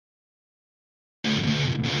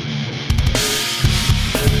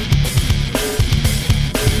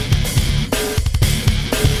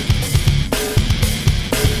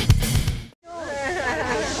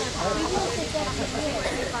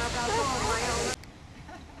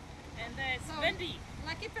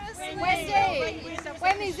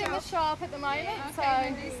Wendy's in the shop at the moment. So.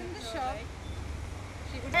 Wendy's in the shop.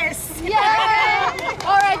 Yes! Yay!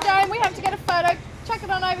 Alright, Joan, we have to get a photo. Chuck it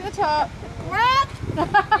on over the top. What?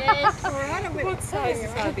 Yes. What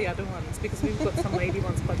sizes are the other ones? Because we've got some lady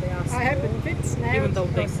ones, but they are small. I hope it fits now. Even though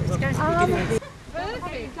this is Perfect.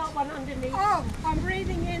 You've got one underneath. Oh, I'm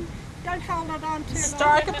breathing in. Don't hold it on too long.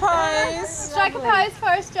 Strike a pose. Strike a pose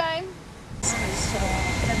first, Jane.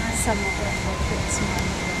 Some of them were fits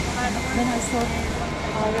mine. Then I thought,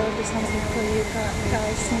 I will do something for you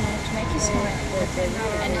guys, to make you smile.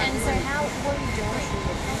 And so what are you doing?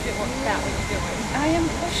 What are you doing? I am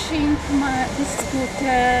pushing this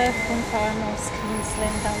scooter from far north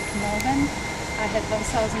Queensland down to Melbourne. I had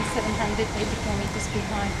 1,780 kilometers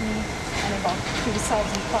behind me and about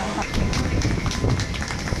 2,500.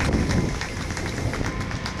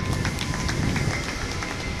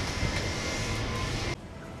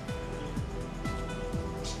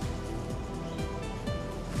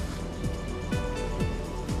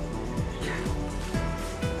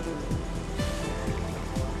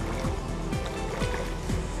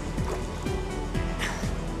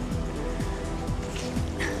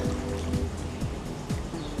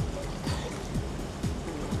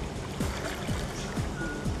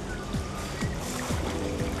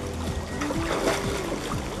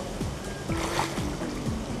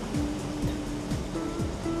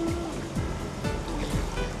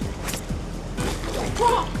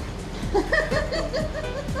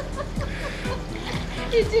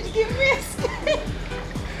 It did give me a scare.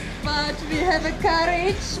 But we have a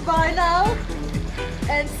courage by now.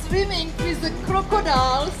 And swimming with the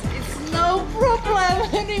crocodiles is no problem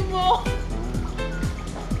anymore.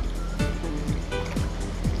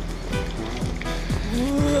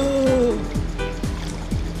 Whoa.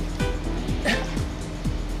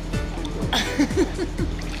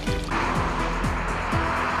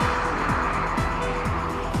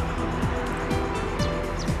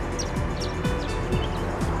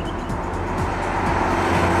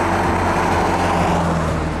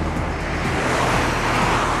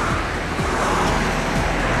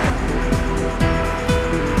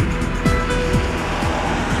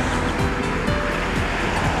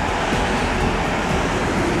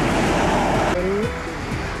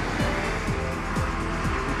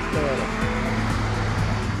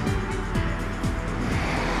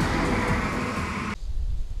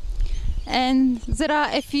 And there are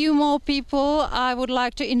a few more people I would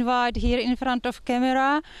like to invite here in front of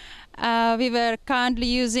camera. We were kindly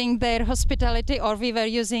using their hospitality, or we were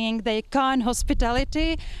using their kind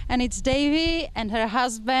hospitality, and it's Davy and her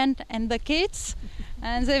husband and the kids,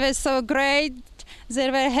 and they were so great. They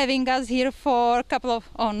were having us here for a couple of,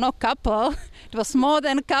 oh, no couple, it was more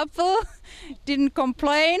than a couple. Didn't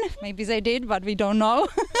complain, maybe they did, but we don't know.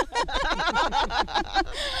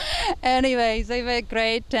 Anyway, they were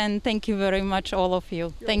great, and thank you very much, all of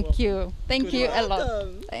you. Thank you a lot.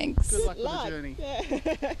 Thanks. Good luck with the journey.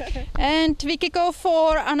 Yeah. And we could go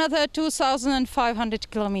for another 2,500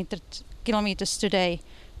 kilometers today,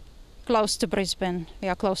 close to Brisbane. We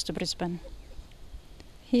are close to Brisbane.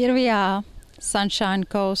 Here we are, Sunshine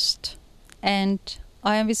Coast, and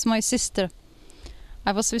I am with my sister.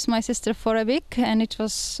 I was with my sister for a week, and it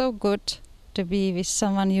was so good to be with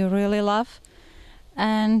someone you really love.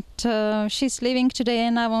 And she's leaving today,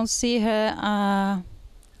 and I won't see her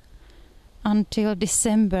until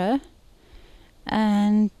December.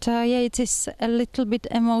 And yeah, it is a little bit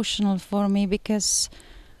emotional for me because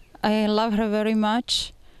I love her very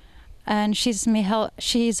much, and she's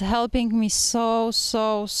helping me so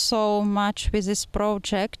much with this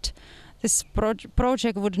project. This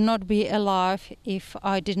project would not be alive if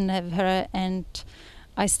I didn't have her, and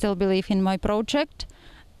I still believe in my project.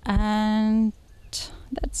 And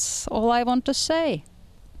that's all I want to say.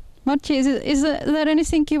 Marci, is there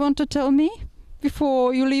anything you want to tell me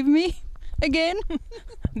before you leave me again?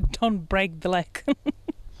 Don't break the leg.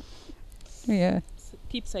 Yeah.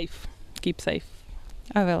 Keep safe. Keep safe.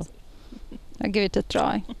 I will. I'll give it a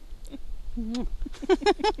try.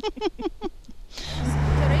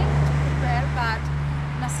 But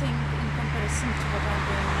nothing in comparison to what I'm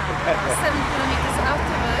doing now. 7 kilometers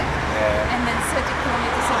after work, and then 30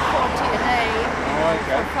 kilometers or 40 a day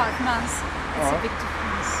for 5 months. It's a big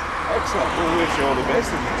difference. Excellent. We'll wish you all the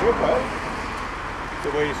best in the trip, eh?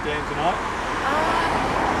 So where are you staying tonight?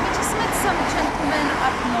 We just met some gentleman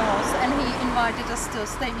up north, and he invited us to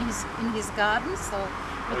stay in his garden. So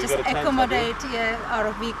we just accommodate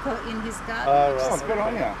our vehicle in his garden. Right. Good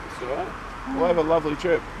on you. That's all right. Well, have a lovely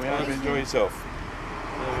trip. We hope you enjoy yourself.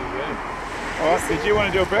 There we go. Alright, did you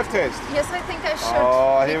want to do a breath test? Yes, I think I should.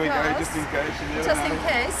 Oh, here we go, because- just in case. You never Just in know.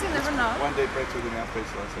 case, you never know. One deep breath through the mouthpiece,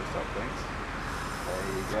 so stop, thanks.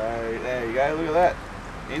 There you go, look at that.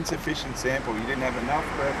 Insufficient sample, you didn't have enough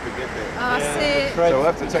breath to get there. See, So we'll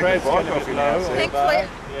have to take the bike off you now. So. thankfully, Yeah,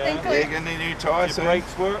 thankfully, you got any new tyres? Your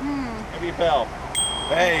brakes work? Have your bell?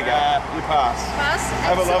 There you go, you pass. pass.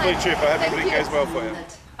 Have a lovely Excellent. trip, I hope Thank everything you. goes well for you.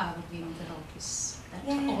 That I would be on the road with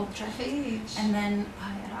that old traffic, and then I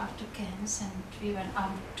arrived to Cairns, and we went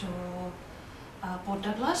out to Port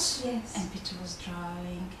Douglas, and Peter was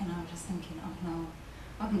driving, and I was thinking, oh no,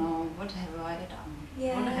 what have I done?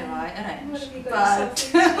 What have I arranged? What have you got But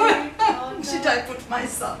yourself into? Oh, no. should I put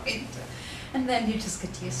myself into? And then you just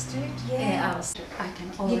get used to it. Yeah. I can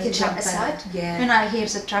You always can jump jump aside. out, yeah. When I hear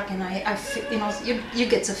the truck and I feel, you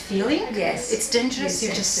get the feeling. Yes. It's dangerous. You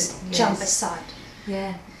You sense just it, jump yes. aside.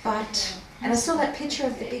 Yeah. But And I saw that picture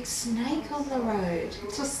of the big snake on the road.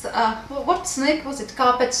 it was what snake was it?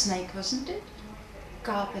 Carpet snake, wasn't it?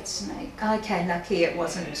 Carpet snake. Okay, lucky it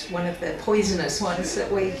wasn't one of the poisonous ones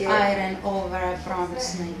that we get. I ran over a brown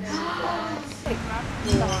snake.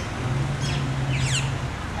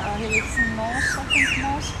 He lives in North, I think,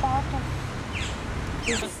 North part of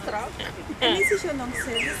And this is your long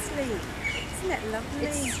service sleep. Isn't that lovely?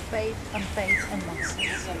 it's faith and muscles.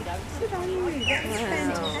 Good on you. That's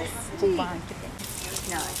fantastic. Combined together.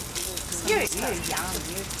 No. You're young.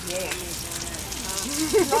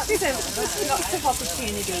 Lots of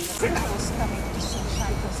opportunities. I was coming to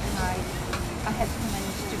Cyprus and I had to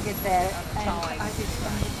manage to get there, and I did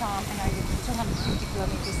from the time, and I did 250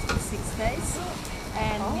 kilometers in 6 days,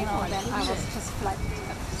 and then I was just flat.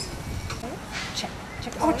 Check the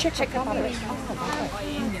public.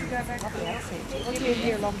 What do you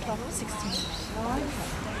here a long time? 16 years.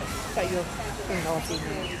 So you're in Aussie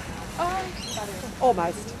now.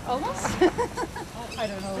 Almost. Almost. I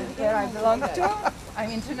don't know where I belong to. I'm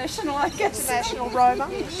international, I guess. International Roma.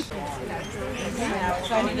 It's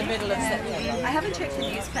only the middle of September. I haven't checked the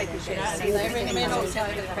newspapers yet. So they recommend also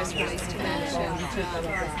the press release to manage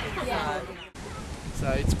So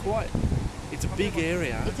it's a big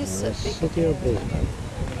area. It is a big And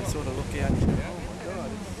I sort of look out and go, oh my God,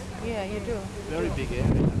 Yeah, you do. it's a very big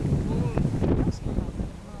area.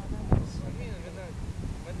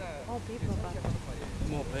 All people, but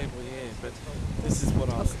More people, yeah, but this is what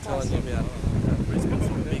I was telling you about Brisbane's a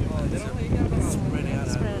big place. It's spread out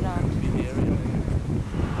Spread over out. a big area.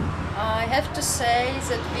 I have to say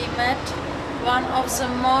that we met one of the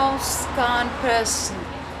most kind person,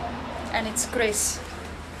 and it's Chris.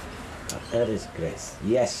 That is Grace.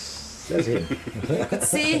 Yes, that's him. You could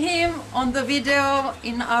see him on the video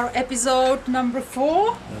in our episode number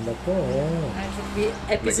 4. Number 4, yeah. It would be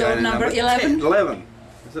episode number 11. 11.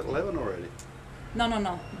 Is it 11 already?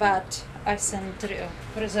 No. But I sent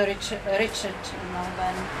Professor Richard,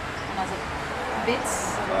 when another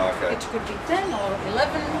bits, Oh, okay. which could be 10 or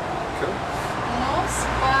 11. Cool. Who knows?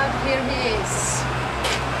 But here he is.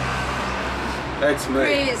 That's me.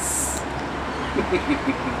 Chris.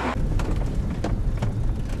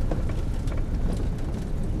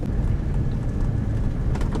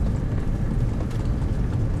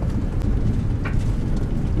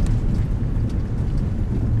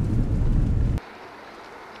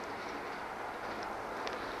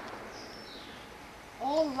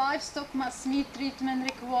 All livestock must meet treatment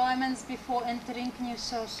requirements before entering New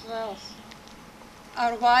South Wales.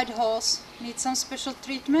 Our white horse needs some special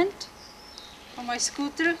treatment for my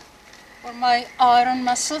scooter or my iron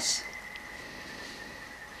muscles.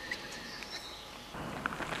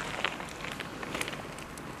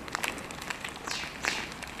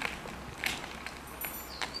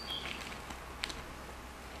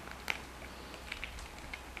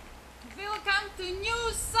 Welcome to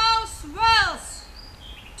New South Wales!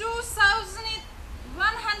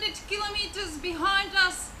 2,100 kilometers behind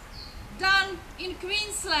us, down in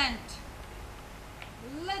Queensland.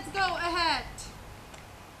 Let's go ahead.